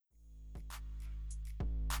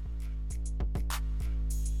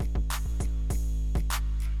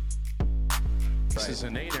This is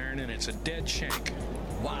an 8-iron, and it's a dead shank.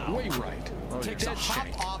 Wow. Way right. Takes a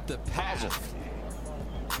hop off the path.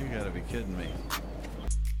 You got to be kidding me.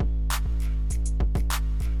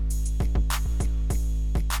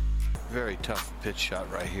 Very tough pitch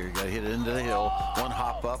shot right here. You got to hit it into the hill. One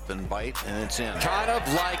hop up and bite, and it's in. Kind of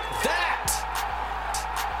like that.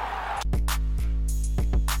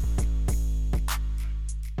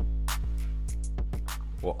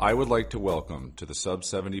 Well, I would like to welcome to the Sub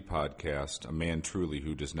 70 podcast a man truly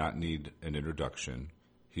who does not need an introduction.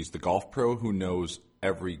 He's the golf pro who knows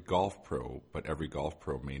every golf pro, but every golf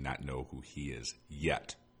pro may not know who he is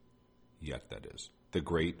yet. Yet, that is. The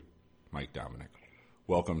great Mike Dominic.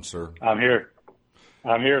 Welcome, sir. I'm here.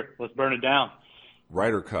 Let's burn it down.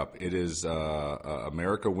 Ryder Cup. It is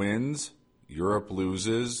America wins, Europe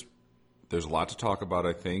loses. There's a lot to talk about,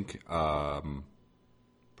 I think.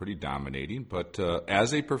 Pretty dominating. But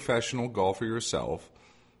as a professional golfer yourself,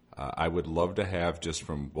 I would love to have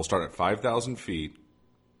we'll start at 5,000 feet.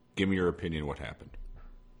 Give me your opinion what happened.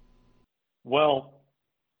 Well,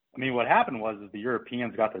 I mean, what happened was the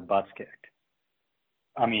Europeans got their butts kicked.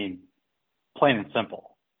 I mean, plain and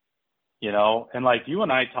simple, and like you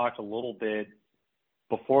and I talked a little bit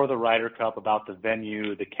before the Ryder Cup about the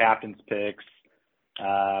venue, the captain's picks.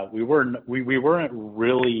 We weren't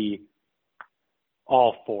really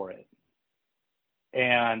all for it.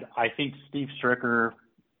 And I think Steve Stricker,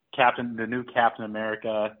 the new Captain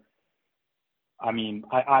America, I mean,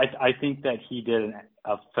 I think that he did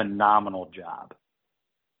a phenomenal job.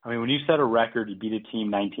 I mean, when you set a record, you beat a team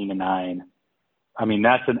 19-9. I mean,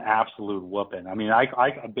 that's an absolute whooping. I mean, I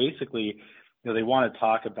basically, they want to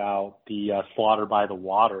talk about the slaughter by the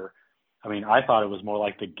water. I mean, I thought it was more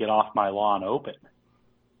like the get off my lawn open.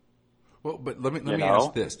 Well, but let me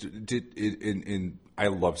ask this: I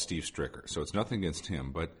love Steve Stricker, so it's nothing against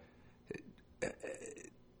him. But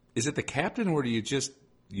is it the captain, or do you just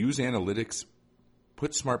use analytics,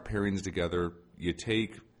 put smart pairings together? You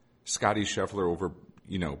take Scotty Scheffler over,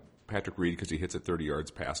 Patrick Reed because he hits it 30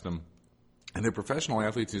 yards past him. And they're professional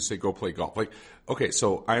athletes who say, "Go play golf." Like, okay,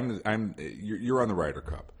 so you're on the Ryder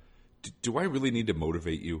Cup. Do I really need to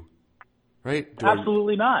motivate you? Right?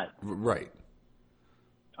 Absolutely not. Right.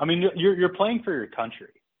 I mean, you're playing for your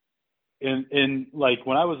country. And like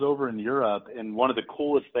when I was over in Europe, and one of the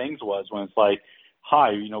coolest things was when it's like, "Hi,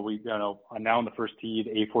 I'm now in the first tee, the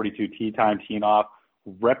 8:42 tee time, teeing off,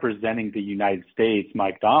 representing the United States,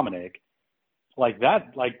 Mike Dominic." Like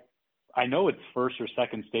that, like. I know it's first or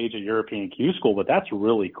second stage at European Q School, but that's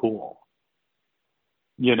really cool.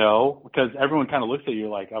 Because everyone kind of looks at you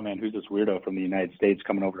like, oh man, who's this weirdo from the United States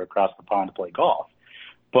coming over across the pond to play golf?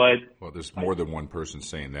 But there's more than one person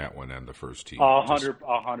saying that one on the first tee. 100%.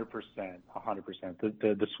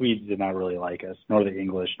 The Swedes did not really like us, nor the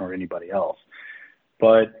English, nor anybody else.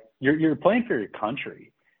 But you're playing for your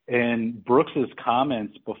country. And Brooks's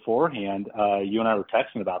comments beforehand, you and I were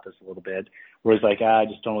texting about this a little bit, where he's like, I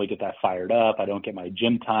just don't really get that fired up. I don't get my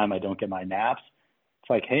gym time. I don't get my naps. It's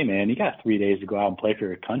like, hey, man, you got 3 days to go out and play for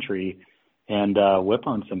your country and whip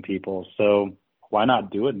on some people. So why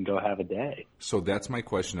not do it and go have a day? So that's my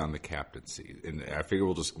question on the captaincy. And I figure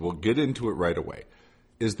we'll get into it right away.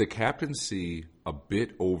 Is the captaincy a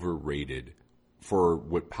bit overrated for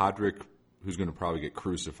what Padraig, who's going to probably get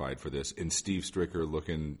crucified for this, and Steve Stricker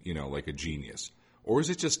looking, like a genius? Or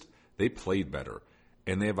is it just they played better?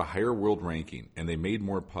 And they have a higher world ranking, and they made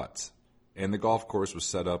more putts. And the golf course was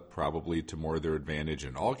set up probably to more their advantage,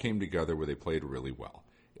 and all came together where they played really well.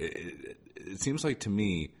 It seems like to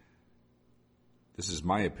me, this is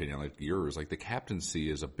my opinion, like yours, like the captaincy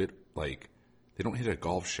is a bit like they don't hit a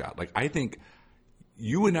golf shot. Like I think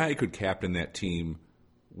you and I could captain that team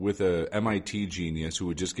with a MIT genius who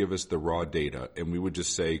would just give us the raw data, and we would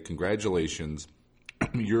just say, congratulations,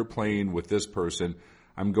 you're playing with this person.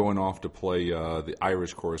 I'm going off to play the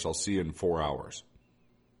Irish course. I'll see you in 4 hours.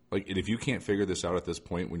 Like, and if you can't figure this out at this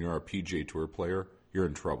point when you're a PGA Tour player, you're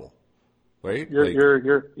in trouble, right?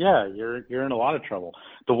 You're in a lot of trouble.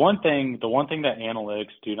 The one thing that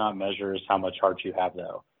analytics do not measure is how much heart you have,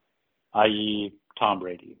 though, i.e., Tom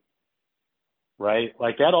Brady, right?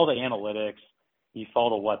 Like that, all the analytics. He fell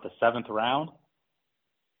to the seventh round,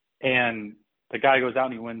 and the guy goes out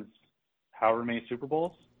and he wins however many Super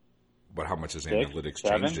Bowls. But how much has 6, analytics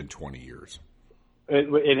 7? changed in 20 years?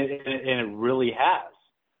 And it really has.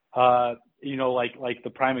 Like the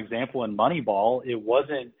prime example in Moneyball,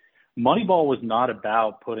 Moneyball was not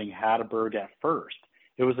about putting Hatteberg at first.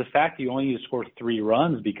 It was the fact that you only need to score 3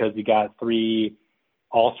 runs because you got 3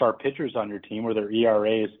 all-star pitchers on your team where their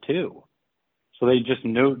ERA is 2. So they just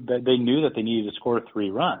knew that they needed to score 3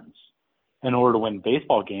 runs in order to win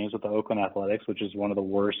baseball games with the Oakland Athletics, which is one of the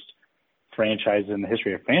worst franchises in the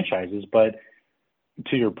history of franchises. But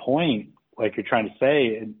to your point, like you're trying to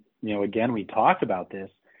say, and, you know, again, we talked about this,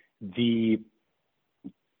 hey,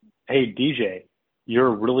 DJ, you're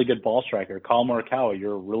a really good ball striker. Colin Morikawa,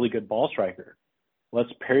 you're a really good ball striker. Let's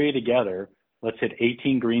pair you together. Let's hit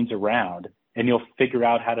 18 greens around, and you'll figure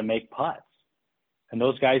out how to make putts. And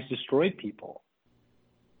those guys destroyed people.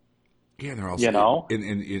 Yeah, and they're also, you know,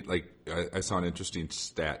 and like I saw an interesting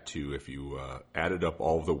stat too. If you added up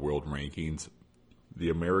all of the world rankings,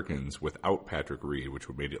 the Americans without Patrick Reed, which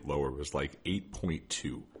would made it lower, was like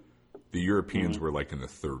 8.2. The Europeans were like in the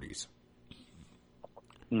 30s.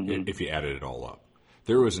 If you added it all up,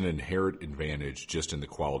 there was an inherent advantage just in the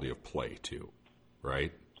quality of play too,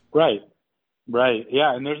 right? Right.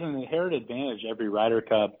 Yeah, and there's an inherent advantage every Ryder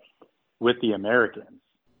Cup with the Americans.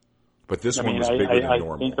 But this one was bigger than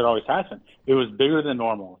normal. I think it always has been. It was bigger than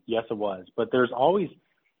normal. Yes, it was. But there's always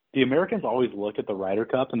 – the Americans always look at the Ryder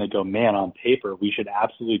Cup and they go, man, on paper, we should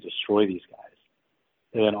absolutely destroy these guys.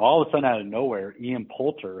 And then all of a sudden out of nowhere, Ian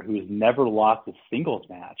Poulter, who has never lost a singles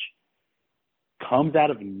match, comes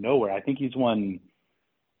out of nowhere. I think he's won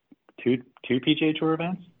two PGA Tour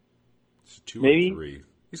events. Maybe? Or 3.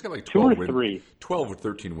 He's got like 12 or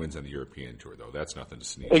 13 wins on the European Tour, though. That's nothing to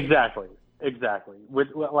sneeze. Exactly. With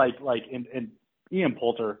and Ian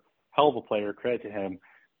Poulter, hell of a player, credit to him.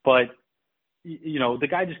 But you know, the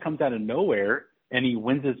guy just comes out of nowhere and he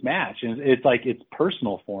wins his match, and it's like it's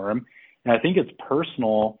personal for him. And I think it's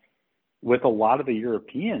personal with a lot of the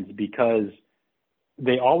Europeans because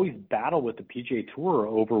they always battle with the PGA Tour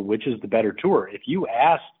over which is the better tour. If you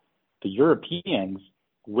ask the Europeans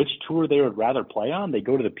which tour they would rather play on, they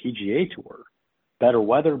go to the PGA Tour. Better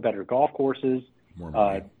weather, better golf courses.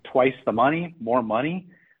 Twice the money, more money.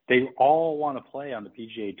 They all want to play on the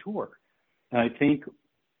PGA Tour. And I think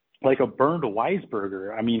like a Bernd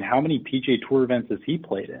Weisberger, I mean, how many PGA Tour events has he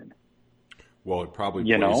played in? Well, it probably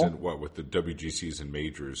plays in with the WGCs and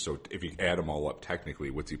majors. So if you add them all up,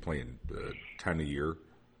 technically, what's he playing? 10 a year?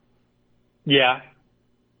 Yeah.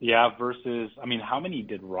 Versus, I mean, how many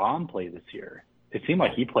did Rahm play this year? It seemed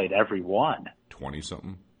like he played every one.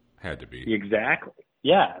 20-something? Had to be. Exactly.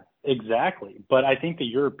 Yeah, exactly. But I think the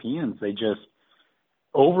Europeans, they just,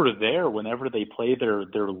 over there, whenever they play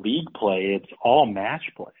their league play, it's all match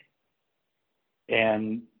play.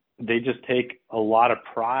 And they just take a lot of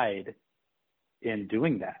pride in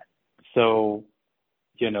doing that. So,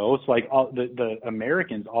 you know, it's like the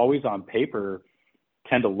Americans always on paper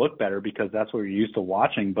tend to look better because that's what you're used to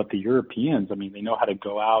watching. But the Europeans, I mean, they know how to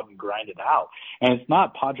go out and grind it out. And it's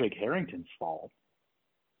not Padraig Harrington's fault.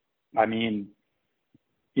 I mean,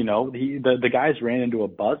 you know, the guys ran into a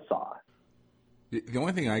buzzsaw. The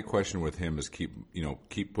only thing I question with him is keep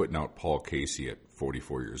putting out Paul Casey at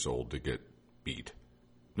 44 years old to get beat.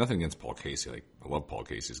 Nothing against Paul Casey. Like, I love Paul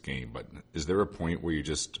Casey's game, but is there a point where you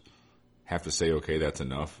just have to say, okay, that's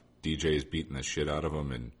enough? DJ is beating the shit out of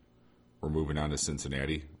him, and we're moving on to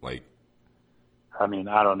Cincinnati? Like, I mean,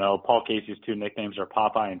 I don't know. Paul Casey's two nicknames are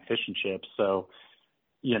Popeye and Fish and Chips. So,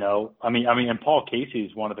 you know, I mean, and Paul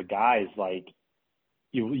Casey's one of the guys, like,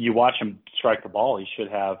 you watch him strike the ball, he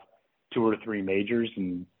should have 2 or 3 majors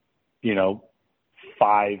and, you know,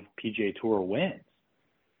 5 PGA Tour wins.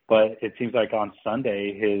 But it seems like on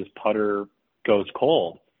Sunday his putter goes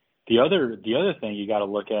cold. The other thing you got to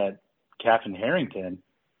look at Captain Harrington.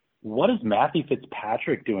 What is Matthew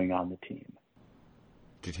Fitzpatrick doing on the team?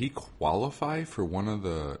 Did he qualify for one of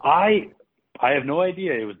the? I have no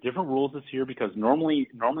idea. It was different rules this year because normally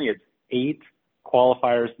it's 8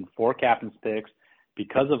 qualifiers and 4 captain's picks.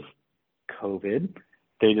 Because of COVID,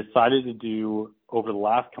 they decided to do over the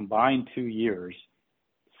last combined 2 years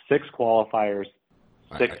 6 qualifiers.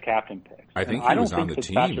 6 captain picks. I think he was on the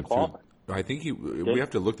team. I think we have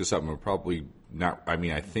to look this up. And we're probably not. I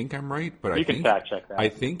mean, I think I'm right, but you can fact check that. I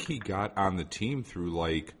think he got on the team through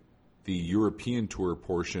like the European Tour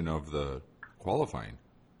portion of the qualifying,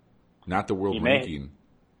 not the world ranking.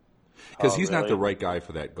 Because he's not the right guy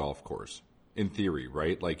for that golf course, in theory,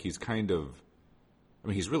 right? Like he's kind of. I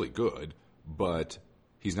mean, he's really good, but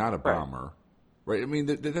he's not a bomber, right? I mean,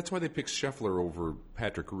 that's why they picked Scheffler over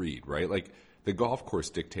Patrick Reed, right? Like. The golf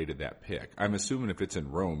course dictated that pick. I'm assuming if it's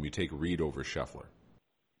in Rome, you take Reed over Scheffler.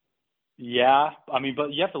 Yeah, I mean,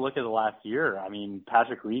 but you have to look at the last year. I mean,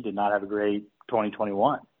 Patrick Reed did not have a great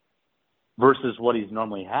 2021 versus what he's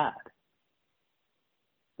normally had.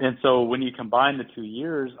 And so when you combine the 2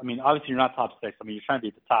 years, I mean, obviously you're not top 6. I mean, you're trying to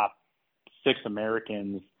be the top 6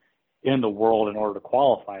 Americans in the world in order to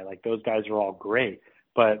qualify. Like, those guys are all great.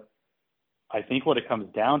 But I think what it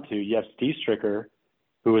comes down to, you have Steve Stricker,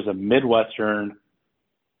 who is a Midwestern,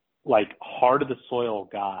 like, heart of the soil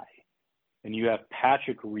guy. and you have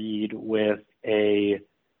Patrick Reed with a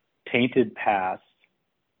tainted past,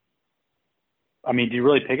 I mean, do you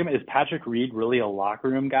really pick him? Is Patrick Reed really a locker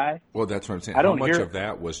room guy? Well, that's what I'm saying. How much of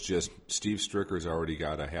that was just Steve Stricker's already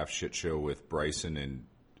got a half shit show with Bryson and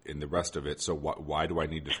the rest of it, so why do I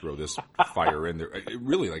need to throw this fire in there?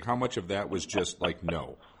 Really, like, how much of that was just like,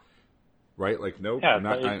 no? Right? Like, nope, Yeah,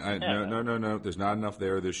 no, there's not enough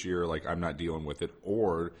there this year, like, I'm not dealing with it.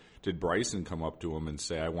 Or did Bryson come up to him and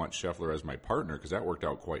say, I want Scheffler as my partner? Because that worked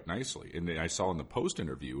out quite nicely. And I saw in the post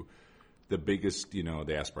interview, the biggest,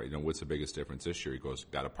 they asked Bryson, what's the biggest difference this year? He goes,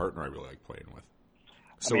 got a partner I really like playing with.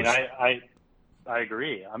 So I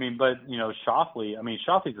agree. I mean, but, Schauffele's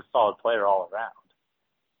a solid player all around,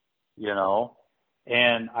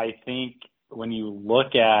 and I think when you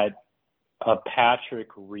look at a Patrick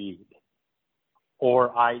Reed,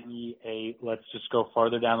 or i.e. let's just go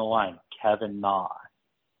farther down the line, Kevin Na.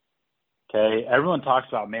 Okay, everyone talks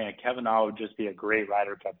about, man, Kevin Na would just be a great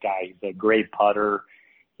Ryder Cup guy. He's a great putter.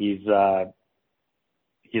 He's a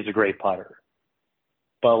great putter.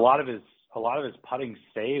 But a lot of his putting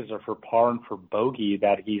saves are for par and for bogey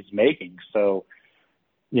that he's making. So,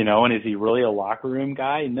 and is he really a locker room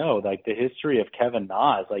guy? No. Like, the history of Kevin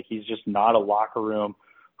Na is like, he's just not a locker room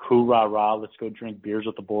hoorah, let's go drink beers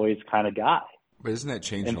with the boys kind of guy. But isn't that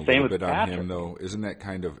changing a little bit on him, though? Isn't that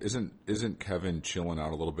isn't Kevin chilling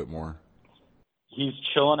out a little bit more? He's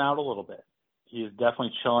chilling out a little bit. He is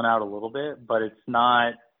definitely chilling out a little bit, but it's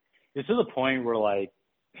to the point where, like,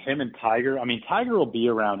 him and Tiger, Tiger will be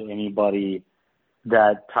around anybody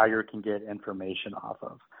that Tiger can get information off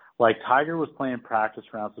of. Like, Tiger was playing practice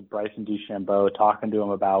rounds with Bryson DeChambeau, talking to him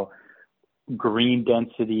about green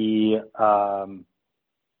density,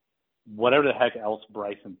 whatever the heck else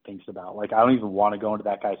Bryson thinks about. Like, I don't even want to go into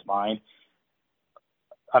that guy's mind.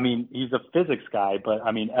 He's a physics guy, but,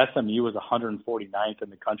 SMU was 149th in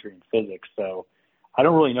the country in physics, so I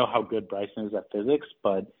don't really know how good Bryson is at physics,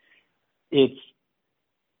 but it's,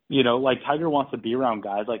 like, Tiger wants to be around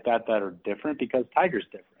guys like that are different because Tiger's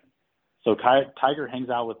different. So Tiger hangs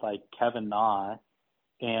out with, like, Kevin Na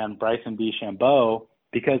and Bryson DeChambeau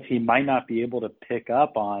because he might not be able to pick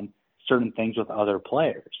up on certain things with other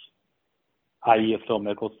players, i.e. a Phil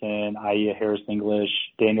Mickelson, i.e. a Harris English,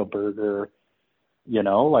 Daniel Berger,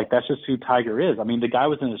 like, that's just who Tiger is. The guy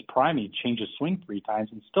was in his prime. He changed his swing 3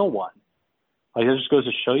 times and still won. Like, it just goes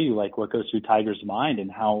to show you, like, what goes through Tiger's mind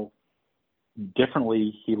and how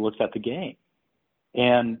differently he looks at the game.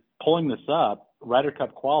 And pulling this up, Ryder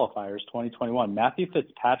Cup qualifiers 2021, Matthew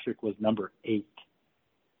Fitzpatrick was number 8.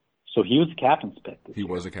 So he was a captain's pick. He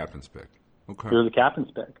was a captain's pick. Okay. He was a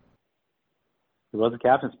captain's pick.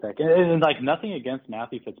 And like, nothing against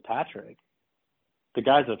Matthew Fitzpatrick. The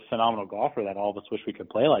guy's a phenomenal golfer that all of us wish we could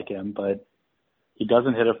play like him, but he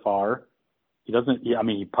doesn't hit it far. He putts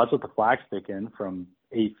with the flag stick in from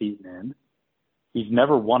 8 feet in. He's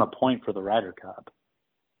never won a point for the Ryder Cup.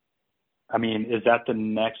 Is that the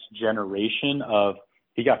next generation of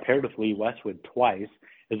 – he got paired with Lee Westwood twice.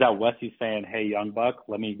 Is that Westy saying, hey, young buck,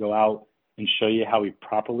 let me go out and show you how we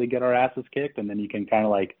properly get our asses kicked, and then you can kind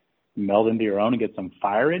of, like, meld into your own and get some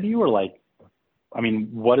fire in you? Or, like,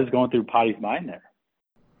 what is going through Potty's mind there?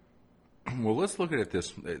 Well, let's look at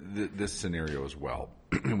this scenario as well.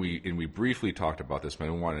 we briefly talked about this, but I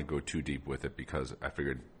don't want to go too deep with it because I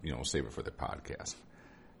figured, save it for the podcast.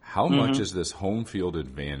 How much is this home field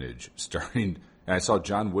advantage starting? And I saw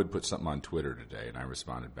John Wood put something on Twitter today, and I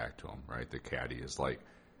responded back to him, right? The caddy is like,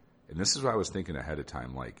 and this is what I was thinking ahead of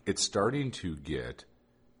time, like, it's starting to get,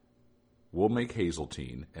 we'll make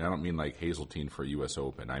Hazeltine, and I don't mean like Hazeltine for U.S.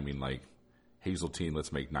 Open. I mean like Hazeltine,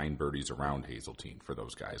 let's make 9 birdies around Hazeltine for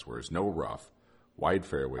those guys, where there's no rough, wide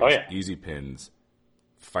fairways, easy pins,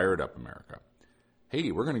 fire it up, America.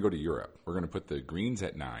 Hey, we're going to go to Europe. We're going to put the greens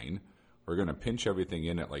at 9. We're going to pinch everything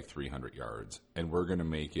in at like 300 yards, and we're going to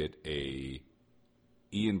make it a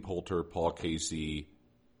Ian Poulter, Paul Casey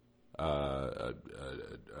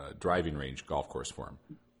driving range golf course for him.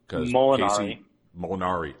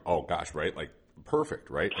 Molinari. Oh, gosh, right? Like,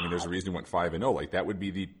 perfect, right? There's a reason he went 5-0. Like, that would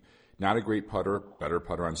be not a great putter, better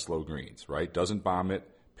putter on slow greens, right? Doesn't bomb it,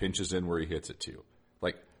 pinches in where he hits it to.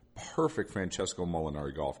 Like, perfect Francesco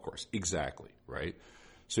Molinari golf course. Exactly, right?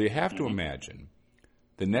 So you have to imagine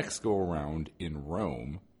the next go-around in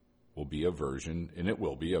Rome will be a version, and it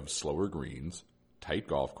will be, of slower greens, tight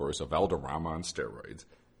golf course, of Valderrama on steroids,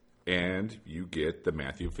 and you get the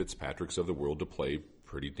Matthew Fitzpatricks of the world to play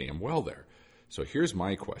pretty damn well there. So here's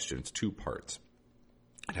my question. It's 2 parts.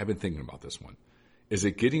 And I've been thinking about this one. Is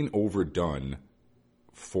it getting overdone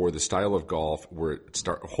for the style of golf where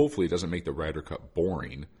hopefully it doesn't make the Ryder Cup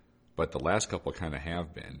boring, but the last couple kind of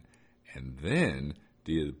have been? And then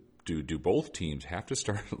do you do both teams have to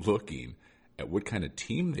start looking at what kind of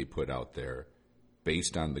team they put out there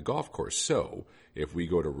based on the golf course? So if we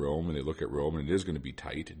go to Rome and they look at Rome and it is going to be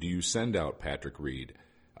tight, do you send out Patrick Reed,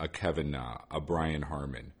 a Kevin Na, a Brian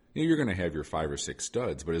Harmon? You're going to have your 5 or 6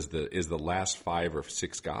 studs, but is the last 5 or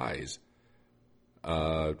 6 guys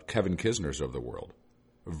Kevin Kisners of the world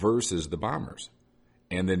versus the Bombers?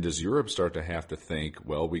 And then does Europe start to have to think,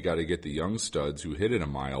 well, we got to get the young studs who hit it a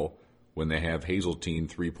mile when they have Hazeltine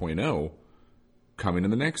 3.0 coming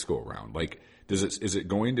in the next go-around? Like, is it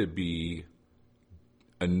going to be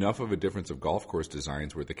enough of a difference of golf course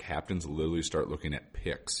designs where the captains literally start looking at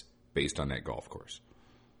picks based on that golf course?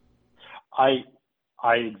 I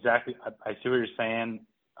see what you're saying.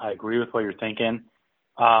 I agree with what you're thinking.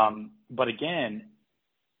 But again,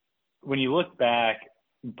 when you look back,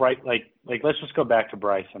 let's just go back to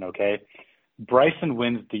Bryson, okay? Bryson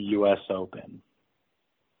wins the U.S. Open.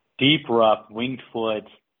 Deep rough, winged foot,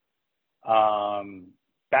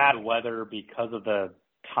 bad weather because of the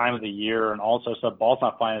time of the year and also stuff. Ball's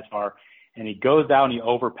not flying as far. And he goes out and he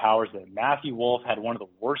overpowers it. Matthew Wolff had one of the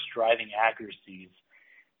worst driving accuracies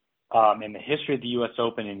in the history of the U.S.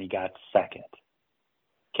 Open, and he got second.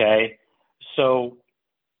 Okay? So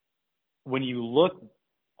when you look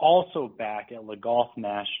also back at Le Golf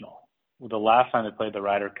National, the last time they played the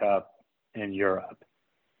Ryder Cup in Europe,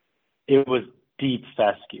 it was deep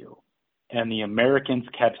fescue, and the Americans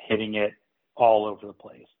kept hitting it all over the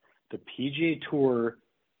place. The PGA Tour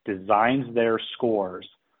designs their scores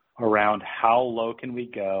around how low can we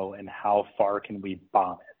go and how far can we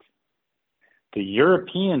bomb it. The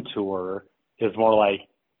European Tour is more like,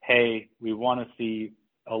 hey, we want to see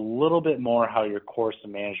a little bit more how your course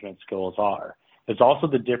and management skills are. It's also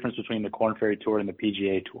the difference between the Korn Ferry Tour and the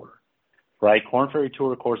PGA Tour, right? Korn Ferry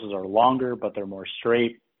Tour courses are longer, but they're more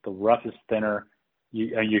straight. The rough is thinner.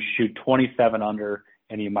 You shoot 27 under,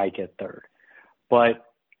 and you might get third. But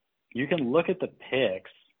you can look at the picks.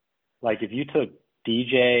 Like if you took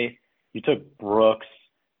DJ, you took Brooks,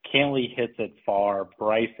 Cantley hits it far,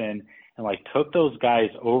 Bryson, and took those guys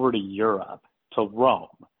over to Europe, to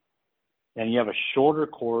Rome, and you have a shorter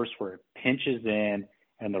course where it pinches in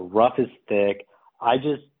and the rough is thick,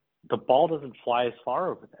 the ball doesn't fly as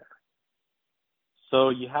far over there. So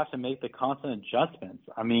you have to make the constant adjustments.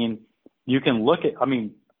 I mean, you can look at,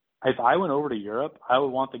 if I went over to Europe, I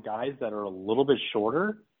would want the guys that are a little bit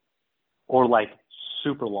shorter or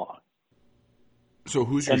super long. So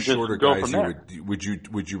who's your shorter guys? Would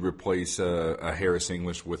you replace a Harris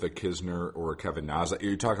English with a Kisner or a Kevin Na? Are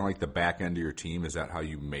you talking the back end of your team? Is that how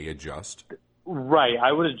you may adjust? Right.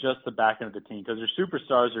 I would adjust the back end of the team because your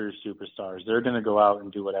superstars are your superstars. They're going to go out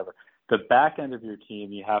and do whatever. The back end of your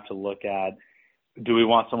team, you have to look at, do we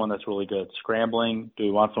want someone that's really good at scrambling? Do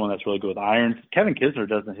we want someone that's really good with irons? Kevin Kisner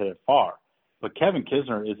doesn't hit it far, but Kevin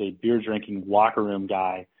Kisner is a beer-drinking locker room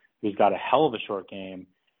guy who's got a hell of a short game,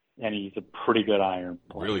 and he's a pretty good iron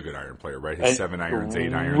player. Really good iron player, right? His 7 irons,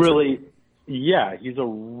 8 irons. He's a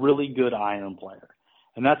really good iron player.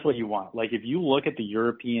 And that's what you want. If you look at the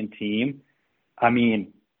European team,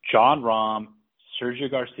 John Rahm,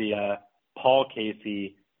 Sergio Garcia, Paul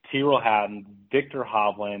Casey, Tyrrell Hatton, Victor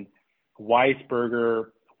Hovland,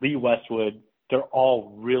 Weisberger, Lee Westwood, they're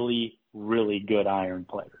all really, really good iron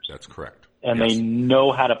players. That's correct. And yes. They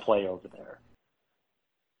know how to play over there.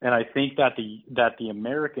 And I think that the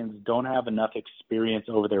Americans don't have enough experience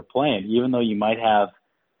over there playing, even though you might have,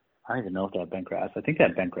 I don't even know if they have bent grass. I think they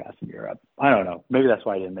have bent grass in Europe. I don't know. Maybe that's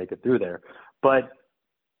why I didn't make it through there. But,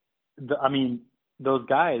 those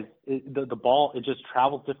guys, the ball, it just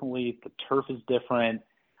travels differently. The turf is different.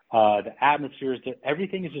 The atmosphere is different.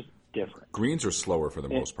 Everything is just different. Greens are slower for the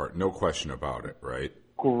most part. No question about it, right?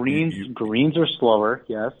 Greens are slower,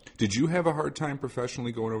 yes. Did you have a hard time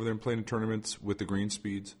professionally going over there and playing in tournaments with the green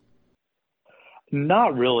speeds?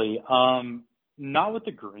 Not really. Not with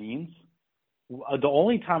the greens. The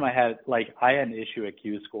only time I had an issue at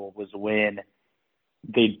Q School was when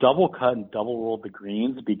they double cut and double rolled the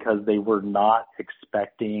greens because they were not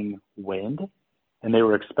expecting wind and they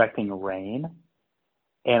were expecting rain.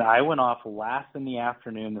 And I went off last in the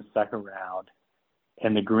afternoon, the second round,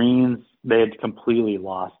 and the greens, they had completely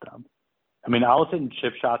lost them. I was hitting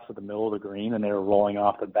chip shots at the middle of the green, and they were rolling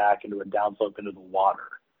off the back into a downslope into the water.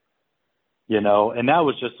 And that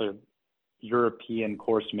was just a European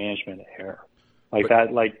course management error.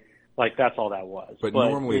 That's all that was. But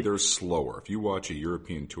normally they're slower. If you watch a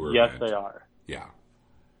European Tour yes, event. Yes, they are. Yeah.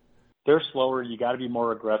 They're slower. You got to be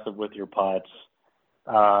more aggressive with your putts,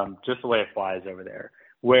 just the way it flies over there.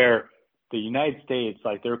 Where the United States,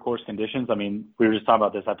 their course conditions, we were just talking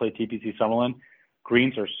about this. I played TPC Summerlin.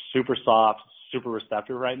 Greens are super soft, super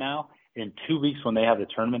receptive right now, in 2 weeks when they have the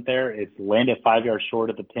tournament there, it's land it 5 yards short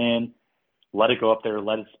of the pin, let it go up there,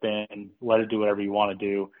 let it spin, let it do whatever you want to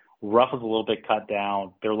do. Rough is a little bit cut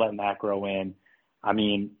down. They're letting that grow in. I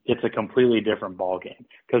mean, it's a completely different ball game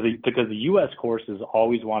because the U.S. courses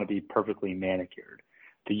always want to be perfectly manicured.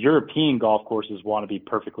 The European golf courses want to be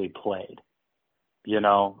perfectly played.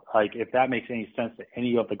 Like if that makes any sense to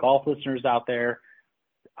any of the golf listeners out there,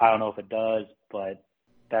 I don't know if it does, but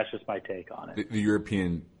that's just my take on it. The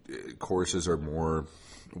European courses are more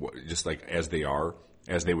just like as they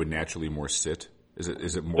would naturally more sit. Is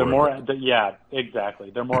it more? They're more, yeah,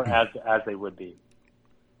 exactly. They're more as they would be.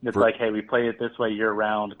 It's like, hey, we play it this way year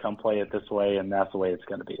round. Come play it this way, and that's the way it's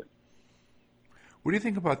going to be. What do you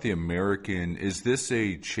think about the American? Is this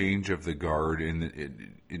a change of the guard?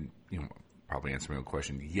 Probably answer my own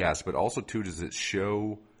question. Yes, but also too, does it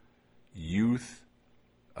show youth?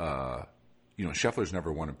 Scheffler's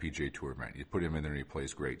never won a PGA Tour event. You put him in there and he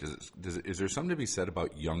plays great. Is there something to be said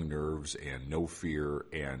about young nerves and no fear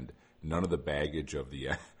and none of the baggage of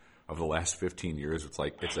the last 15 years? It's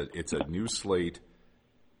like it's a new slate.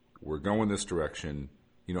 We're going this direction.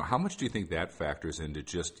 How much do you think that factors into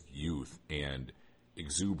just youth and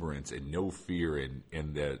exuberance and no fear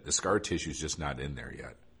and the scar tissue is just not in there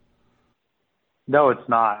yet? No, it's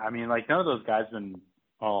not. I mean, like none of those guys have been.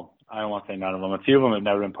 Well, I don't want to say none of them. A few of them have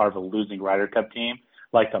never been part of a losing Ryder Cup team,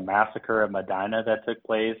 like the massacre at Medina that took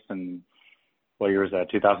place in, what year was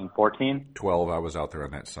that, 2014? 12. I was out there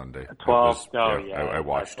on that Sunday. 12? I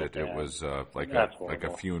watched it. Okay. It was like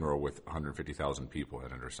a funeral with 150,000 people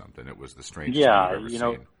in it or something. It was the strangest thing I've ever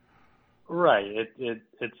seen. Right.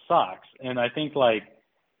 It sucks. And I think, like,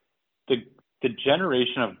 the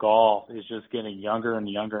generation of golf is just getting younger and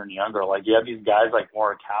younger and younger. Like, you have these guys like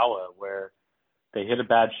Morikawa where they hit a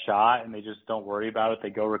bad shot and they just don't worry about it. They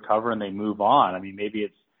go recover and they move on. I mean, maybe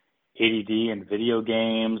it's ADD and video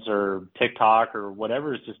games or TikTok or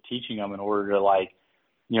whatever is just teaching them in order to like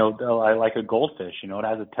a goldfish, it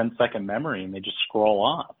has a 10-second memory and they just scroll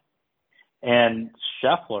on. And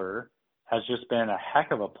Scheffler has just been a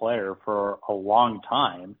heck of a player for a long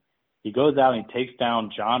time. He goes out and he takes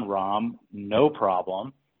down Jon Rahm, no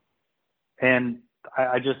problem. And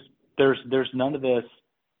there's none of this,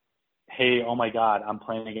 hey, oh my God, I'm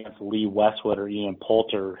playing against Lee Westwood or Ian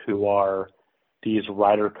Poulter, who are these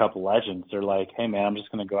Ryder Cup legends. They're like, hey man, I'm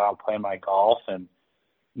just going to go out and play my golf. And,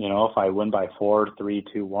 if I win by 4, 3,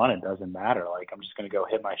 2, 1, it doesn't matter. Like, I'm just going to go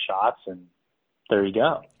hit my shots and there you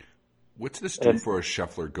go. What's this do for a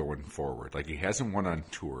Scheffler going forward? Like, he hasn't won on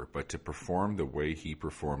tour, but to perform the way he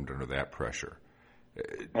performed under that pressure.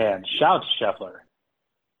 Man, shout to Scheffler.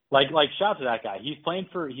 Like shout to that guy. He's playing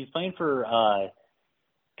for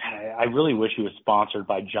God, I really wish he was sponsored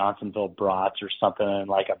by Johnsonville Brats or something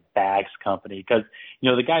like a bags company because,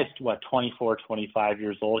 the guy's, 24, 25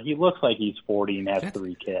 years old. He looks like he's 40 and has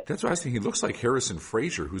 3 kids. That's what I was thinking. He looks like Harrison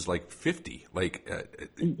Frazier, who's like 50.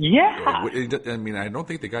 Yeah. I mean, I don't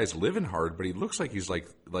think the guy's living hard, but he looks like he's like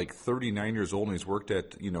 39 years old and he's worked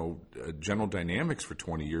at, General Dynamics for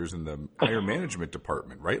 20 years in the higher management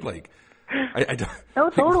department, right? Like, No,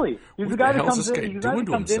 totally. He's the guy that comes in. He's the guy that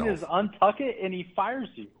comes in is untuck it and he fires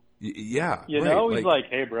you. Yeah, right. He's like,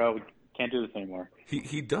 hey, bro, we can't do this anymore.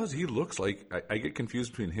 He does. He looks like I get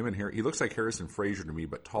confused between him and Harry. He looks like Harrison Frazier to me,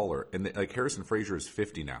 but taller. And like Harrison Frazier is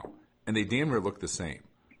 50 now, and they damn near look the same.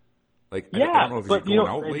 Like I don't know if he's going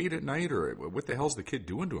out late at night or what the hell's the kid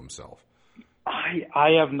doing to himself.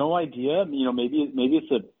 I have no idea. Maybe it's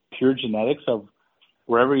the pure genetics of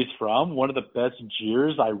wherever he's from. One of the best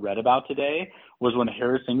jeers I read about today was when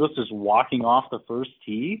Harris English is walking off the first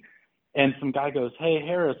tee, and some guy goes, "Hey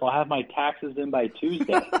Harris, I'll have my taxes in by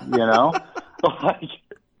Tuesday."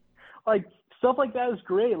 like stuff like that is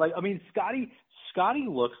great. Like, I mean, Scotty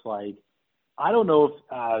looks like, I don't know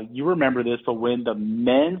if you remember this, but when the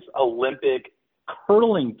men's Olympic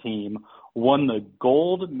curling team won the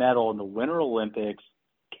gold medal in the Winter Olympics,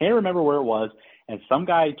 can't remember where it was, and some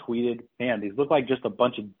guy tweeted, man, these look like just a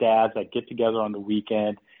bunch of dads that get together on the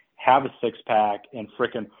weekend, have a six-pack, and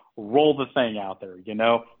frickin' roll the thing out there,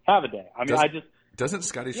 Have a day. I mean, Doesn't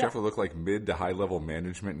Scotty Scheffler look like mid to high-level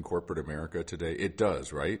management in corporate America today? It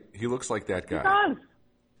does, right? He looks like that guy.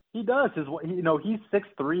 He does. He's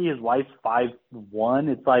 6'3", his wife's 5'1".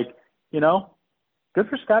 It's like, good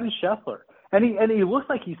for Scotty Scheffler. And he looks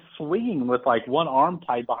like he's swinging with like one arm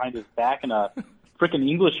tied behind his back in a freaking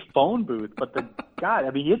English phone booth. But the guy,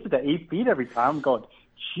 I mean, he hits it to 8 feet every time. I'm going,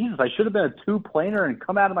 Jesus, I should have been a 2-planer and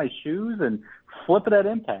come out of my shoes and flip it at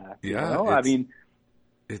impact. Yeah, I mean,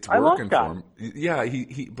 it's working for him. Yeah,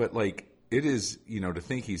 he but like it is, to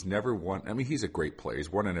think he's never won. I mean, he's a great player.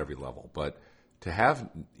 He's won on every level, but to have,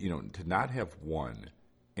 to not have won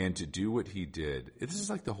And to do what he did, this is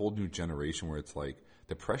like the whole new generation where it's like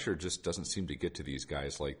the pressure just doesn't seem to get to these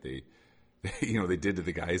guys like they did to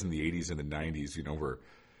the guys in the 80s and the 90s, where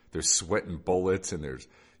they're sweating bullets and there's,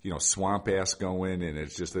 swamp ass going, and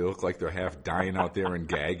it's just, they look like they're half dying out there and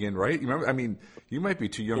gagging, right? You remember, I mean, you might be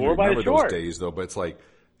too young to remember those days though, but it's like,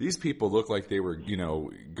 these people look like they were,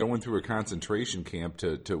 going through a concentration camp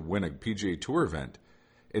to win a PGA Tour event.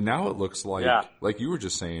 And now it looks like you were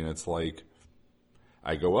just saying, it's like,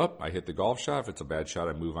 I go up, I hit the golf shot. If it's a bad shot,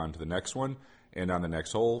 I move on to the next one. And on the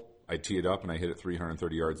next hole, I tee it up and I hit it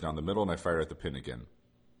 330 yards down the middle and I fire at the pin again.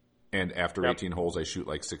 And after 18 holes, I shoot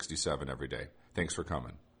like 67 every day. Thanks for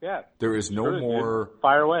coming. Yeah. There is no more. Dude.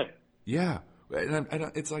 Fire away. Yeah. And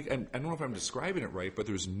it's like, I don't know if I'm describing it right, but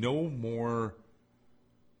there's no more,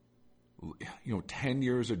 10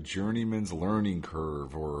 years of journeyman's learning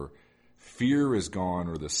curve, or fear is gone,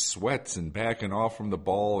 or the sweats and backing off from the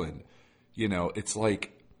ball. And, it's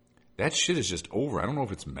like that shit is just over. I don't know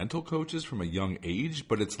if it's mental coaches from a young age,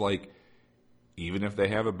 but it's like, even if they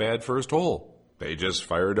have a bad first hole, they just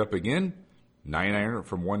fire it up again, 9-iron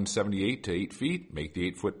from 178 to 8 feet, make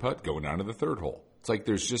the 8-foot putt, going down to the third hole. It's like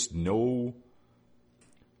there's just no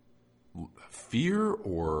fear,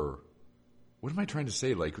 or what am I trying to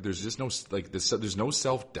say? Like there's just no there's no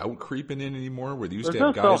self-doubt creeping in anymore. Where they used to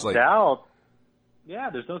have guys like self-doubt. Yeah,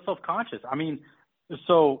 there's no self-conscious. I mean,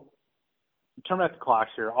 so turn back the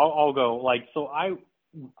clocks here. I'll go so I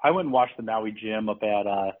went and watched the Maui Gym up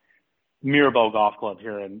at Mirabel Golf Club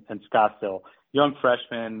here in Scottsdale. Young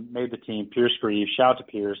freshman, made the team. Pierce Grieve, shout out to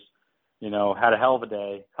Pierce. Had a hell of a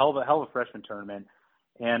day, hell of a freshman tournament.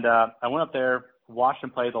 And I went up there, watched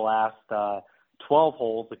him play the last 12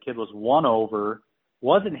 holes. The kid was 1 over,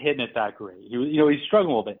 wasn't hitting it that great. He's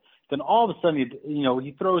struggling a little bit. Then all of a sudden,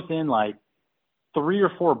 he throws in like 3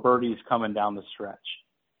 or 4 birdies coming down the stretch.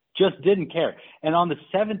 Just didn't care. And on the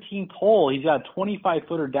 17th hole, he's got a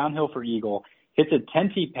 25-footer downhill for eagle, hits a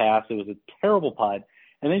 10-feet pass. It was a terrible putt.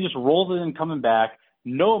 And then just rolls it in coming back.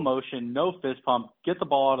 No emotion, no fist pump. Get the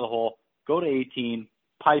ball out of the hole, go to 18,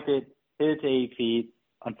 pipe it, hit it to 8 feet.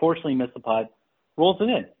 Unfortunately, missed the putt. Rolls it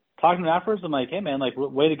in. Talking to him afterwards, I'm like, hey, man,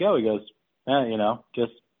 way to go. He goes,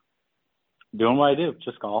 just doing what I do,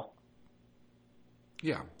 just golf.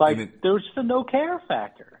 Yeah. There was just a no-care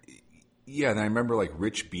factor. Yeah, and I remember like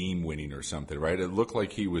Rich Beam winning or something, right? It looked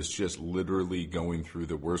like he was just literally going through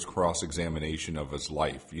the worst cross-examination of his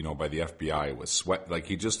life, by the FBI. It was sweat. Like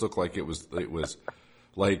he just looked like it was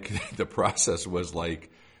like the process was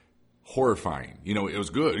like horrifying. It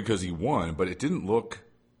was good because he won, but it didn't look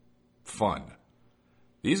fun.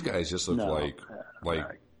 These guys just look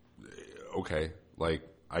okay, like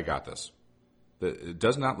I got this. It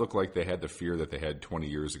does not look like they had the fear that they had 20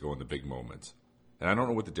 years ago in the big moments. And I don't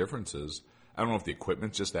know what the difference is. I don't know if the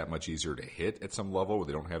equipment's just that much easier to hit at some level where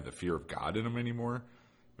they don't have the fear of God in them anymore.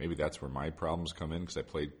 Maybe that's where my problems come in, because I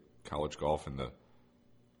played college golf in the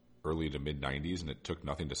early to mid-'90s, and it took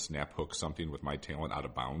nothing to snap hook something with my talent out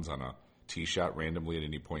of bounds on a tee shot randomly at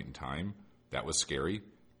any point in time. That was scary.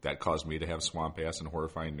 That caused me to have swamp ass and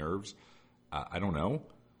horrifying nerves. I don't know.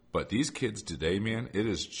 But these kids today, man, it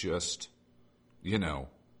is just,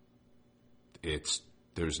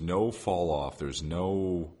 there's no fall off. There's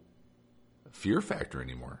no fear factor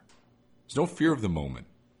anymore. There's no fear of the moment.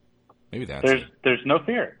 Maybe that's it. There's no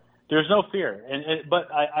fear. There's no fear.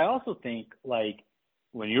 But I also think, like,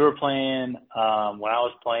 when you were playing, when I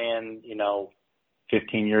was playing,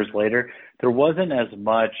 15 years later, there wasn't as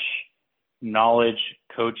much knowledge,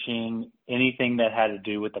 coaching, anything that had to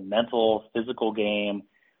do with the mental, physical game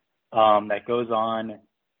that goes on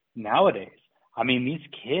nowadays. I mean, these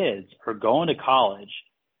kids are going to college.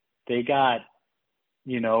 They got,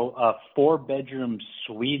 a 4-bedroom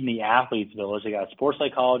suite in the athletes village. They got a sports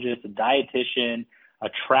psychologist, a dietitian, a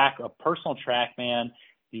personal track man.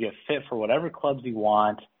 You get fit for whatever clubs you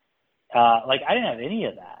want. I didn't have any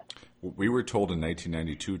of that. We were told in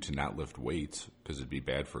 1992 to not lift weights because it'd be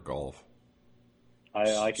bad for golf.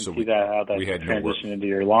 I can see how that transitioned into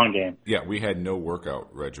your long game. Yeah, we had no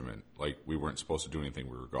workout regimen. Like, we weren't supposed to do anything.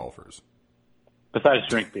 We were golfers. Besides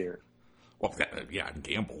drink beer. Well, and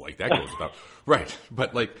gamble. Like, that goes about. Right.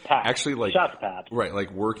 But, like, Paps. actually, like. Shots Paps. Right.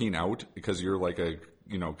 Like, working out because you're, like, a,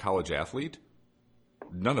 college athlete.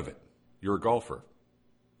 None of it. You're a golfer.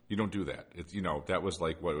 You don't do that. It's, that was,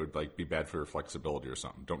 like, what would, like, be bad for your flexibility or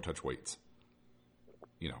something. Don't touch weights.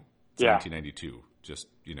 It's 1992. Just,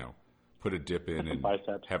 put a dip in and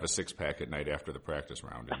have a 6-pack at night after the practice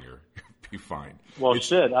round, and you'll be fine. Well,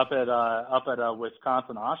 up at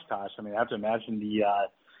Wisconsin Oshkosh. I mean, I have to imagine the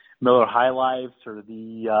Miller High Lifes or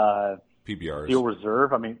the PBRs. Steel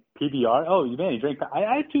Reserve. I mean, PBR. Oh, man, you drink.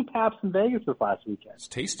 I had 2 Paps in Vegas this last weekend. It's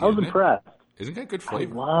tasty. I was isn't impressed. It? Isn't that good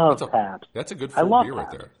flavor? I love Paps. That's a good full beer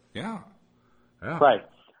right there. Yeah. Right.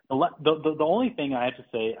 The only thing I have to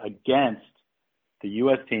say against the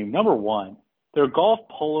U.S. team, number one, their golf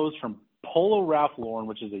polos from Polo Ralph Lauren,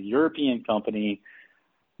 which is a European company,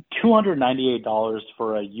 $298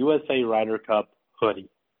 for a USA Ryder Cup hoodie.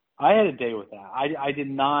 I had a day with that. I did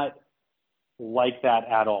not like that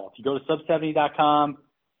at all. If you go to sub70.com,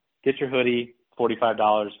 get your hoodie,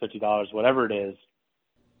 $45, $50, whatever it is.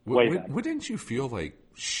 Wouldn't you feel like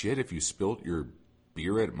shit if you spilt your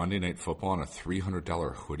beer at Monday Night Football on a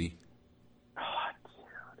 $300 hoodie?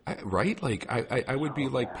 Right? Like, I would be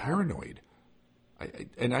like paranoid.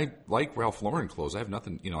 And I like Ralph Lauren clothes. I have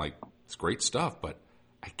nothing, like, it's great stuff, but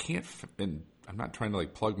I can't, and I'm not trying to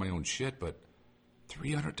like plug my own shit, but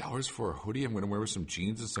 $300 for a hoodie I'm going to wear with some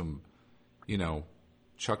jeans and some,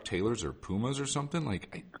 Chuck Taylors or Pumas or something?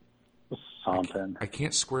 Like, I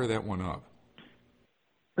can't square that one up.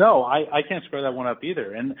 No, I can't square that one up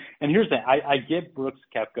either. And here's the thing. I get Brooks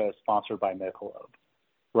Koepka sponsored by Michelob,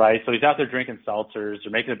 right? So he's out there drinking seltzers.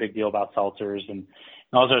 They're making a big deal about seltzers and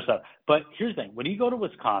all that stuff. But here's the thing. When you go to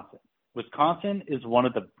Wisconsin is one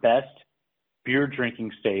of the best beer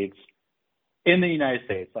drinking states in the United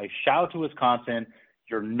States. Like, shout out to Wisconsin.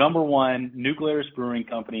 Your number one, New Glarus Brewing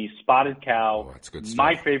Company, Spotted Cow. Oh, that's good stuff.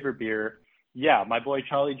 My favorite beer. Yeah, my boy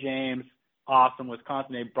Charlie James, awesome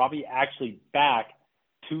Wisconsin. They brought me actually back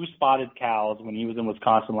 2 Spotted Cows when he was in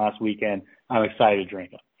Wisconsin last weekend. I'm excited to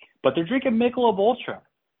drink them. But they're drinking Michelob Ultra.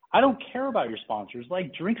 I don't care about your sponsors.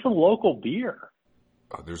 Like, drink some local beer.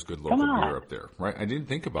 Oh, there's good local beer up there, right? I didn't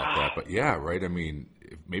think about that, but yeah, right? I mean,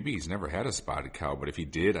 maybe he's never had a Spotted Cow, but if he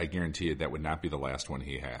did, I guarantee you that would not be the last one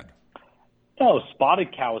he had. No,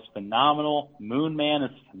 Spotted Cow is phenomenal. Moon Man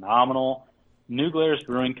is phenomenal. New Glarus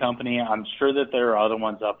Brewing Company, I'm sure that there are other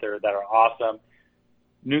ones up there that are awesome.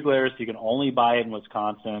 New Glarus, you can only buy it in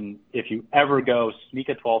Wisconsin. If you ever go, sneak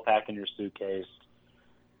a 12-pack in your suitcase.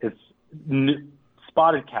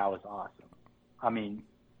 Spotted Cow is awesome. I mean,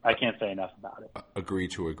 I can't say enough about it. Agree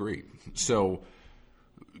to agree. So,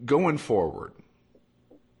 going forward,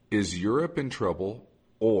 is Europe in trouble,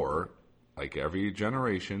 or, like every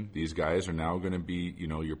generation, these guys are now going to be,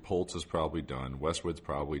 your Pultz is probably done, Westwood's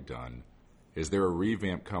probably done. Is there a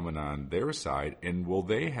revamp coming on their side, and will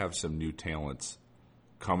they have some new talents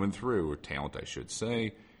coming through, or talent, I should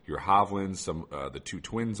say, your Hovland, the 2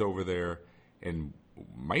 twins over there, and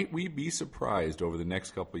might we be surprised over the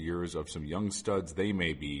next couple of years of some young studs they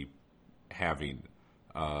may be having,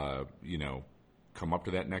 come up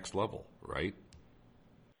to that next level, right?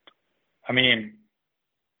 I mean,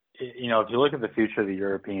 if you look at the future of the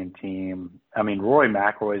European team, I mean, Rory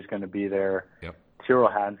McIlroy is going to be there. Yep.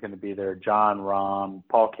 Tyrrell Hatton's going to be there. John Rahm,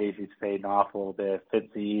 Paul Casey's fading off a little bit.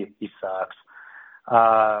 Fitzy, he sucks.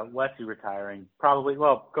 Westy retiring, probably,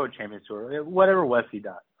 go to Champions Tour, whatever Westy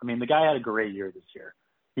does. I mean, the guy had a great year this year.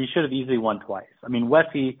 He should have easily won twice. I mean,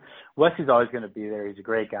 Westy's always going to be there. He's a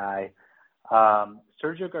great guy.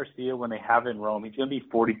 Sergio Garcia, when they have it in Rome, he's going to be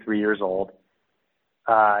 43 years old.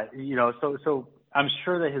 So I'm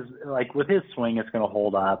sure that with his swing, it's going to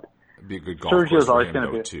hold up. It'd be a good golf course for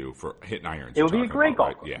him, too, for hitting irons. It would be a great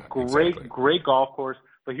golf course. Yeah, great golf course.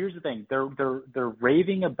 But here's the thing. They're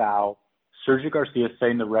raving about Sergio Garcia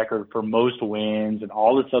setting the record for most wins and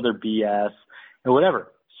all this other BS and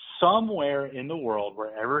whatever. Somewhere in the world,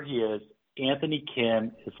 wherever he is, Anthony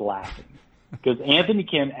Kim is laughing. Because Anthony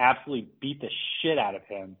Kim absolutely beat the shit out of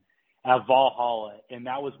him at Valhalla, and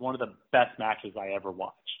that was one of the best matches I ever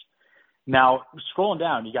watched. Now, scrolling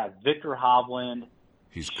down, you got Victor Hovland,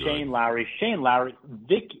 Shane Lowry.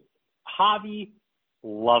 Javi,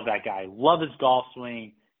 love that guy. Love his golf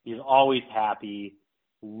swing. He's always happy.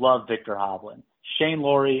 Love Victor Hovland. Shane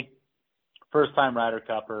Lowry, first-time Ryder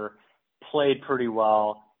Cupper, played pretty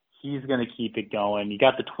well. He's going to keep it going. You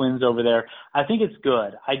got the twins over there. I think it's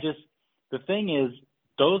good. The thing is,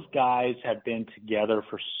 those guys have been together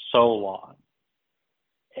for so long.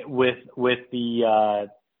 With the,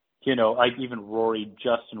 like even Rory,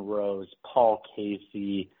 Justin Rose, Paul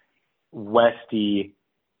Casey, Westy,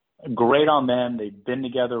 great on them. They've been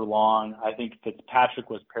together long. I think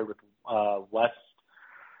Fitzpatrick was paired with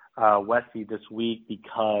Westy this week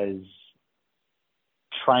because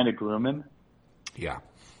trying to groom him. Yeah.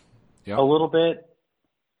 A little bit.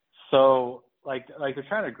 So, like they're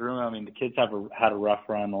trying to groom him. I mean, the kids had a rough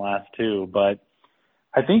run the last 2, but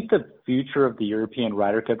I think the future of the European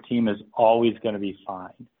Ryder Cup team is always going to be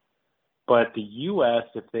fine. But the U.S.,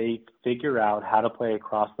 if they figure out how to play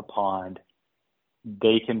across the pond,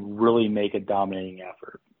 they can really make a dominating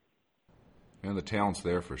effort. And the talent's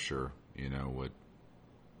there for sure. with,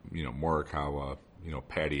 Morikawa,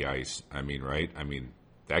 Patty Ice. I mean, right? I mean,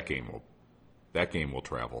 that game will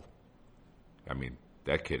travel. I mean,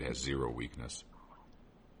 that kid has zero weakness.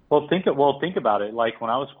 Well, think about it. Like when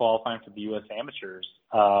I was qualifying for the U.S. Amateurs,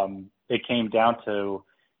 it came down to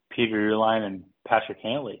Peter Uihlein and Patrick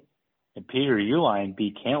Cantlay. And Peter Uihlein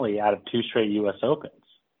beat Cantlay out of 2 straight U.S. Opens.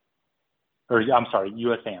 Or, I'm sorry,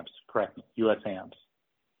 U.S. Amps. Correct me, U.S. Amps.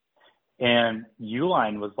 And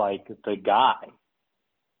Uihlein was like the guy.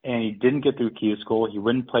 And he didn't get through Q school. He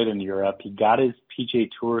wouldn't play it in Europe. He got his PGA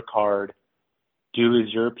Tour card, do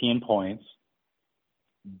his European points.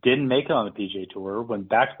 Didn't make it on the PGA Tour. Went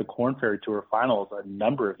back to the Korn Ferry Tour finals a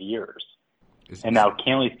number of years. And now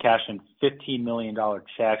Cantlay's cashing $15 million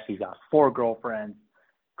checks. He's got 4 girlfriends.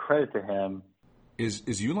 Credit to him. Is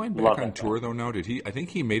Uihlein back on tour though now? Did he? I think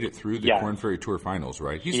he made it through the Korn Ferry Tour finals,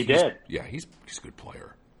 right? He did. He's a good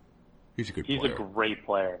player. He's a great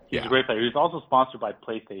player. He's a great player. He's also sponsored by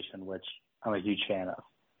PlayStation, which I'm a huge fan of.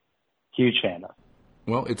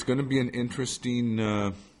 Well, it's going to be an interesting,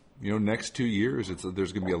 next 2 years.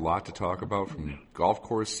 There's going to be a lot to talk about, from golf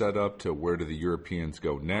course setup to where do the Europeans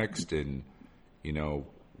go next, and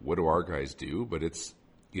what do our guys do? But it's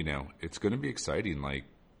going to be exciting. Like,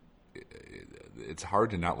 it's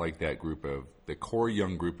hard to not like that group of the core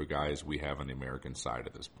young group of guys we have on the American side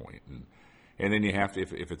at this point. And then you have to,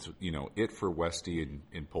 if it's, it for Westy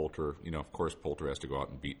and Poulter, of course Poulter has to go out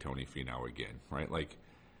and beat Tony Finau again, right? Like,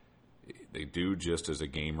 they do just as a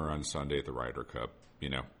gamer on Sunday at the Ryder Cup.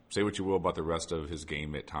 Say what you will about the rest of his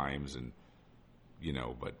game at times, and,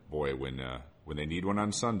 but boy, when they need one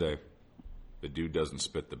on Sunday, the dude doesn't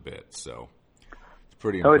spit the bit, so it's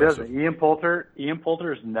pretty impressive. No, he doesn't. Ian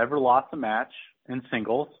Poulter has never lost a match in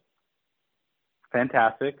singles.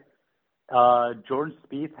 Fantastic. Jordan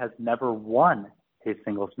Spieth has never won a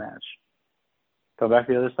singles match. Go back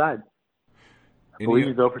to the other side. I believe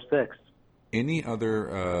he's 0-6. Any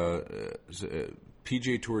other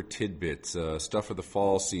PGA Tour tidbits, stuff for the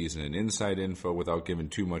fall season, inside info without giving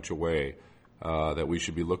too much away, that we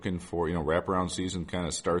should be looking for? Wraparound season kind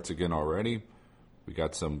of starts again already. We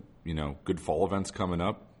got some, good fall events coming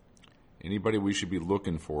up. Anybody we should be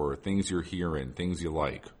looking for, things you're hearing, things you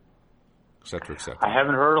like, et cetera, et cetera? I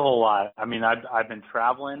haven't heard a whole lot. I mean, I've been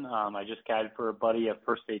traveling. I just caddied for a buddy at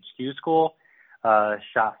First Stage Q School.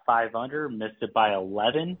 Shot 5 under, missed it by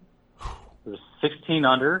 11. It was 16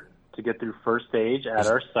 under to get through first stage at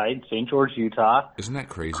our site in St. George, Utah. Isn't that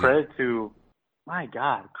crazy? Credit to, my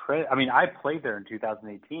God, I mean, I played there in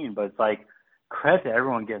 2018, but it's like, credit to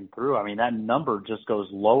everyone getting through. I mean, that number just goes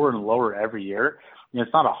lower and lower every year. It's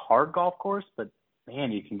not a hard golf course, but,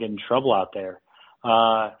 man, you can get in trouble out there.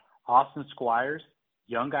 Austin Squires,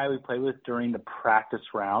 young guy we played with during the practice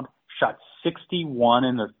round, shot 61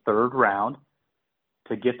 in the 3rd round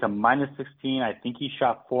to get to minus 16. I think he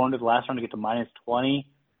shot 400 the last round to get to minus 20.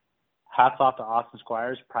 Hats off to Austin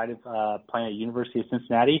Squires, pride of playing at University of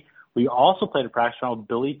Cincinnati. We also played a practice round with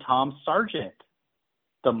Billy Tom Sargent,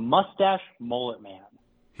 the mustache mullet man.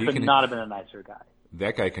 Could not have been a nicer guy.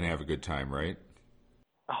 That guy can have a good time, right?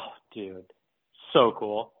 Oh, dude. So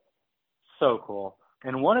cool. So cool.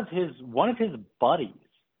 And one of his buddies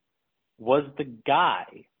was the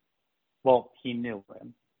guy, well, he knew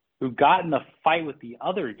him, who got in a fight with the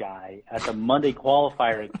other guy at the Monday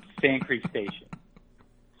qualifier at Sand Creek Station.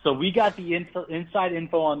 So we got the inside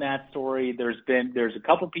info on that story. There's a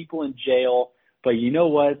couple people in jail, but you know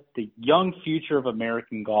what? The young future of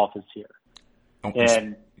American golf is here.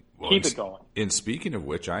 Keep it going. And speaking of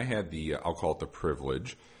which, I had I'll call it the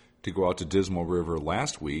privilege, to go out to Dismal River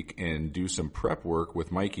last week and do some prep work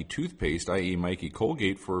with Mikey Toothpaste, i.e. Mikey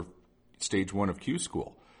Colgate, for stage 1 of Q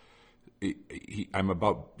School. He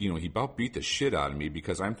about beat the shit out of me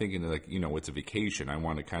because I'm thinking it's a vacation. I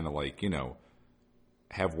want to kind of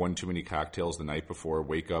have one too many cocktails the night before,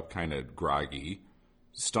 wake up kind of groggy,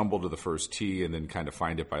 stumble to the first tee, and then kind of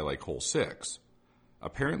find it by hole 6.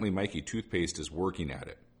 Apparently Mikey Toothpaste is working at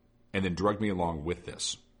it and then drugged me along with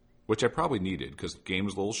this, which I probably needed because the game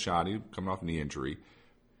was a little shoddy coming off knee injury.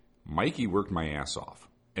 Mikey worked my ass off.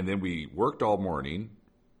 And then we worked all morning,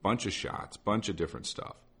 bunch of shots, bunch of different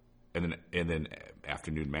stuff, and then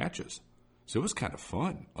afternoon matches. So it was kind of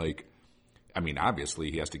fun.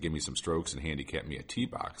 Obviously he has to give me some strokes and handicap me a tee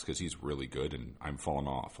box because he's really good and I'm falling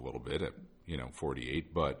off a little bit at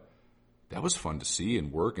 48. But that was fun to see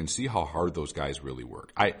and work and see how hard those guys really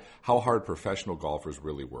work. How hard professional golfers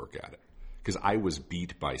really work at it. Because I was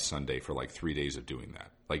beat by Sunday for 3 days of doing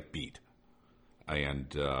that. Beat.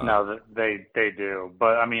 And no, they do.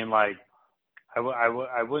 But I mean,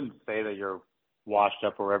 I wouldn't say that you're washed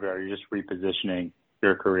up or whatever. You're just repositioning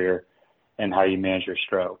your career and how you manage your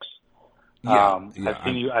strokes. Yeah,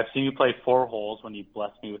 I've seen you play 4 holes when you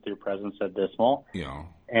blessed me with your presence at Dismal. Yeah.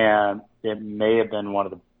 And it may have been one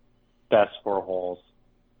of the best 4 holes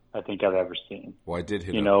I think I've ever seen. Well, I did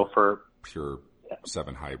hit for pure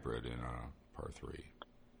 7 hybrid in a par 3.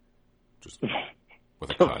 Just with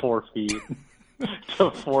a to cut. 4 feet. To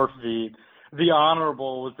 4 feet. The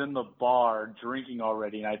Honorable was in the bar drinking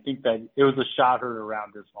already, and I think that it was a shot heard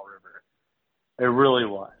around Dismal River. It really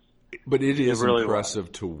was. But it is really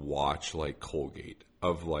impressive to watch, like, Colgate,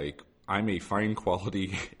 of, like, I'm a fine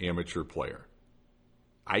quality amateur player.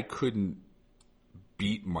 I couldn't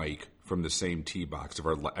beat Mike from the same tee box.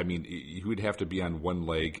 He would have to be on one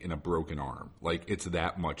leg and a broken arm. Like, it's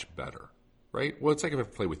that much better, right? Well, it's like if I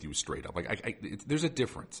play with you straight up. Like, there's a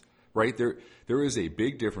difference, right? There is a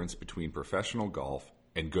big difference between professional golf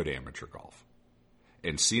and good amateur golf.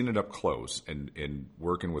 And seeing it up close and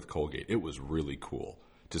working with Colgate, it was really cool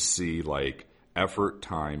to see, like, effort,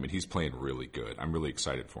 time, and he's playing really good. I'm really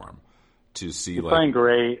excited for him. To see, he's like, playing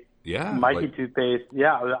great. Yeah. Mikey Toothpaste.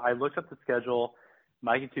 Yeah, I looked up the schedule.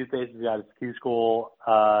 Mikey Toothpaste has got his Q school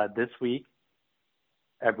this week.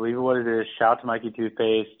 I believe what it is. Shout out to Mikey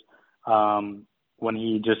Toothpaste. When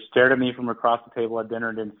he just stared at me from across the table at dinner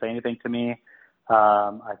and didn't say anything to me,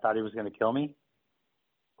 I thought he was going to kill me,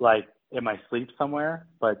 like in my sleep somewhere.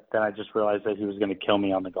 But then I just realized that he was going to kill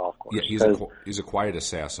me on the golf course. Yeah, he's a quiet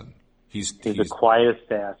assassin. He's a quiet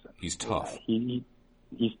assassin. He's tough. Yeah,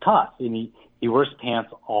 he's tough, and he wears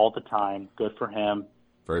pants all the time. Good for him.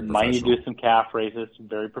 Very professional. Might need to do some calf raises.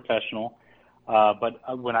 Very professional.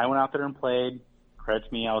 But when I went out there and played, credit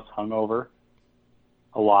to me, I was hungover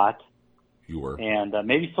a lot. You were. And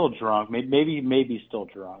maybe still drunk. Maybe still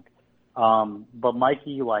drunk. But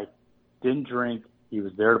Mikey, like, didn't drink. He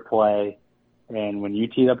was there to play. And when you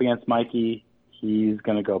teed up against Mikey, he's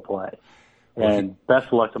going to go play. And best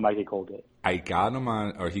of luck to Mikey Colgate. I got him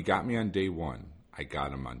on, or he got me on day 1. I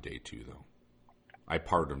got him on day 2, though. I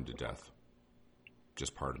parred him to death.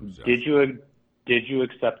 Just parred him to death. Did you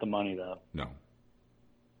accept the money, though? No.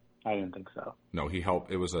 I didn't think so. No, he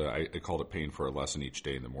helped. It was I called it paying for a lesson each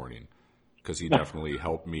day in the morning, because he definitely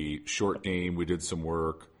helped me. Short game, we did some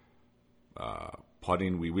work.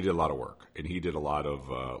 Putting, we did a lot of work, and he did a lot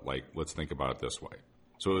of like, let's think about it this way.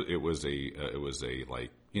 So it was a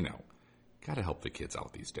like, you know, got to help the kids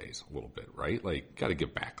out these days a little bit, right? Like, got to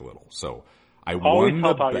give back a little. So I won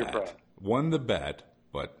the bet,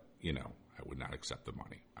 but, you know, I would not accept the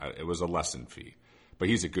money. It was a lesson fee. But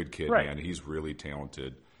he's a good kid, right. Man. He's really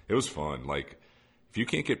talented. It was fun. Like, if you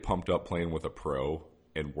can't get pumped up playing with a pro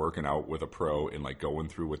and working out with a pro and, like, going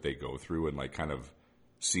through what they go through and, like, kind of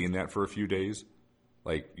seeing that for a few days,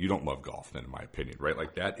 like, you don't love golf then, in my opinion, right?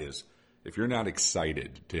 Like, that is, if you're not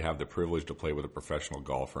excited to have the privilege to play with a professional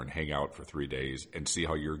golfer and hang out for 3 days and see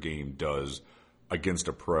how your game does against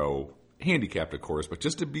a pro, handicapped, of course, but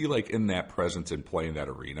just to be, like, in that presence and play in that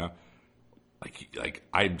arena, like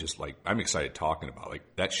I'm excited talking about, like,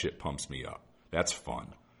 that shit pumps me up. That's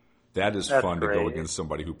fun. That's fun great. To go against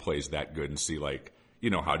somebody who plays that good and see, like, you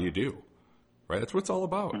know, how do you do? Right? That's what it's all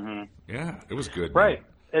about. Mm-hmm. Yeah, it was good. Right.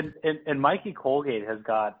 And Mikey Colgate has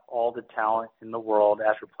got all the talent in the world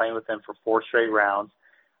after playing with him for 4 straight rounds.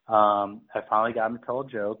 I finally got him to tell a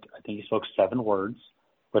joke. I think he spoke 7 words,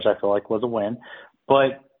 which I feel like was a win.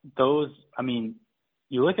 But those, I mean,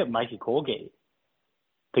 you look at Mikey Colgate,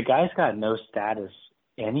 the guy's got no status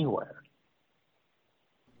anywhere.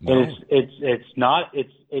 No. It's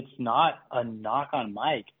not a knock on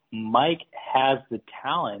Mike. Mike has the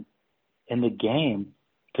talent in the game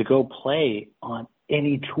to go play on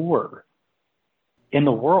any tour in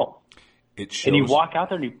the world. It shows, and you walk out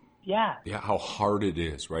there and yeah, how hard it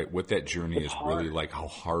is, right? What that journey it's is hard. Really like, how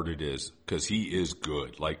hard it is, because he is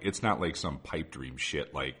good. Like, it's not like some pipe dream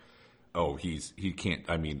shit. Like, oh, he can't.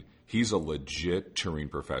 I mean, he's a legit touring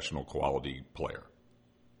professional quality player,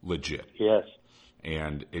 legit. Yes.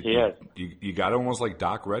 And you got to almost like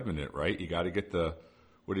Doc Redmond it, right? You got to get the,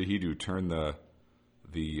 what did he do? Turn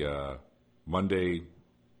the Monday.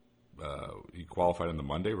 He qualified on the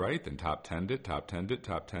Monday, right? Then top 10'd it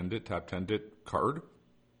card.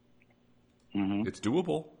 Mm-hmm. It's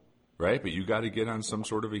doable, right? But you got to get on some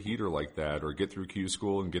sort of a heater like that, or get through Q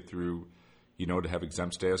school and get through, you know, to have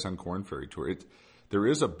exempt status on Korn Ferry Tour. There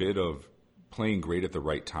is a bit of playing great at the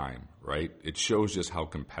right time, right? It shows just how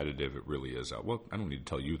competitive it really is. Well, I don't need to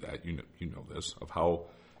tell you that. You know this, of how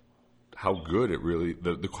good it really,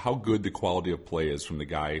 how good the quality of play is from the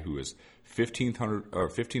guy who is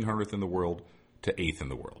 1500th in the world to 8th in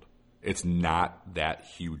the world. It's not that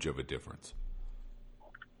huge of a difference.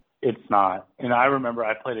 It's not. And I remember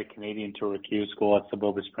I played a Canadian Tour Q school at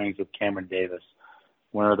Saboba Springs with Cameron Davis,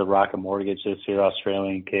 winner of the Rocket Mortgage this year,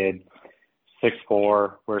 Australian kid.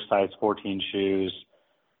 6'4", wears size 14 shoes.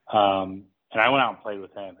 And I went out and played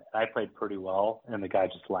with him. I played pretty well, and the guy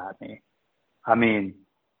just lapped me. I mean,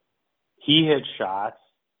 he hit shots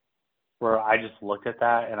where I just looked at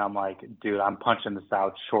that, and I'm like, dude, I'm punching this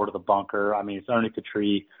out short of the bunker. I mean, it's underneath the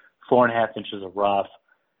tree, 4.5 inches of rough.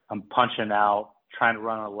 I'm punching out, trying to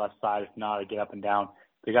run on the left side. If not, I get up and down.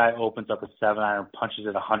 The guy opens up a 7-iron, punches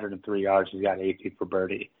it 103 yards. He's got 8 feet for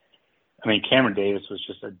birdie. I mean, Cameron Davis was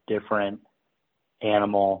just a different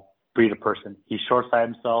animal, breed of person. He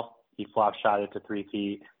short-sided himself. He flop shot it to 3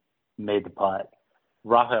 feet, made the putt.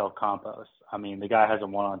 Rafael Campos. I mean, the guy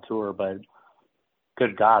hasn't won on tour, but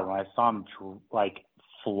good God, when I saw him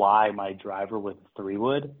fly my driver with a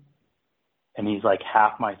 3-wood, and he's like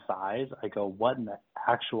half my size, I go, what in the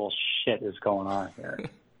actual shit is going on here?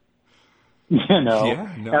 You know?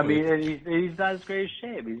 Yeah, no, I mean, he's not as great as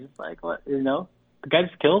shape. He's just like, what, you know? The guy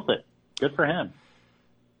just kills it. Good for him.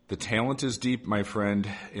 The talent is deep, my friend,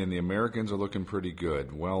 and the Americans are looking pretty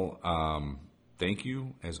good. Well, thank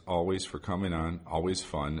you, as always, for coming on. Always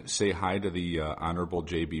fun. Say hi to the Honorable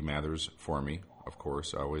J.B. Mathers for me, of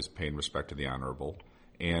course. Always paying respect to the Honorable.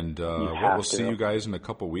 And we'll see you guys in a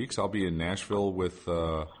couple weeks. I'll be in Nashville with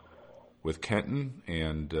Kenton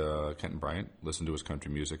and Kenton Bryant. Listen to his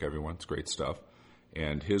country music, everyone. It's great stuff.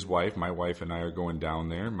 And his wife, my wife, and I are going down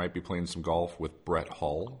there. Might be playing some golf with Brett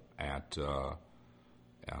Hull at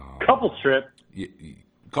couples trip.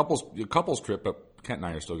 Couples trip, but Kent and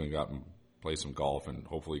I are still going to go out and play some golf, and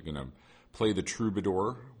hopefully going to play the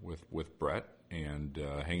Troubadour with Brett and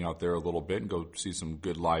hang out there a little bit and go see some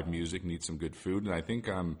good live music and eat some good food. And I think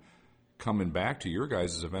I'm coming back to your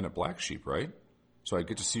guys' event at Black Sheep, right? So I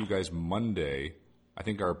get to see you guys Monday. I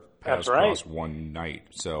think our paths cross one night.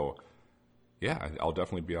 So, yeah, I'll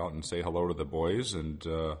definitely be out and say hello to the boys, and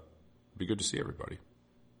be good to see everybody.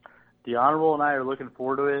 The Honorable and I are looking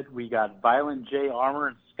forward to it. We got Violent J Armour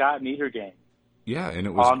and Scott Niedergang. Yeah, and it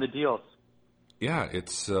was on the deals. Yeah,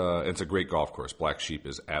 it's a great golf course. Black Sheep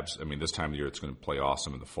is I mean, this time of year it's going to play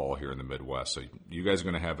awesome in the fall here in the Midwest. So you guys are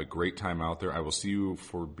going to have a great time out there. I will see you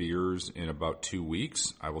for beers in about 2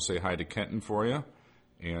 weeks. I will say hi to Kenton for you.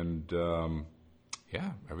 And,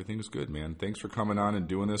 yeah, everything is good, man. Thanks for coming on and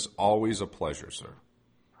doing this. Always a pleasure, sir.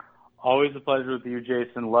 Always a pleasure with you,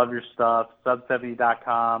 Jason. Love your stuff.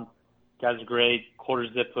 Sub70.com. Guys are great. Quarter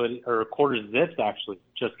Zips actually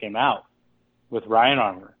just came out with Ryan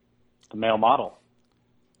Armour, the male model.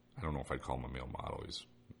 I don't know if I'd call him a male model. He's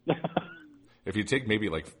if you take maybe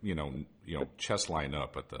like you know chest line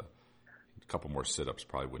up, but a couple more sit-ups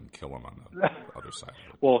probably wouldn't kill him on the other side.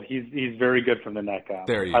 Well, he's very good from the neck up.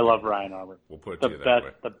 There you go. love Ryan Armour. We'll put it to you that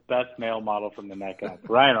way. The best male model from the neck up.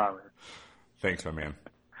 Ryan Armour. Thanks, my man.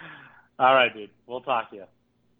 All right, dude. We'll talk to you.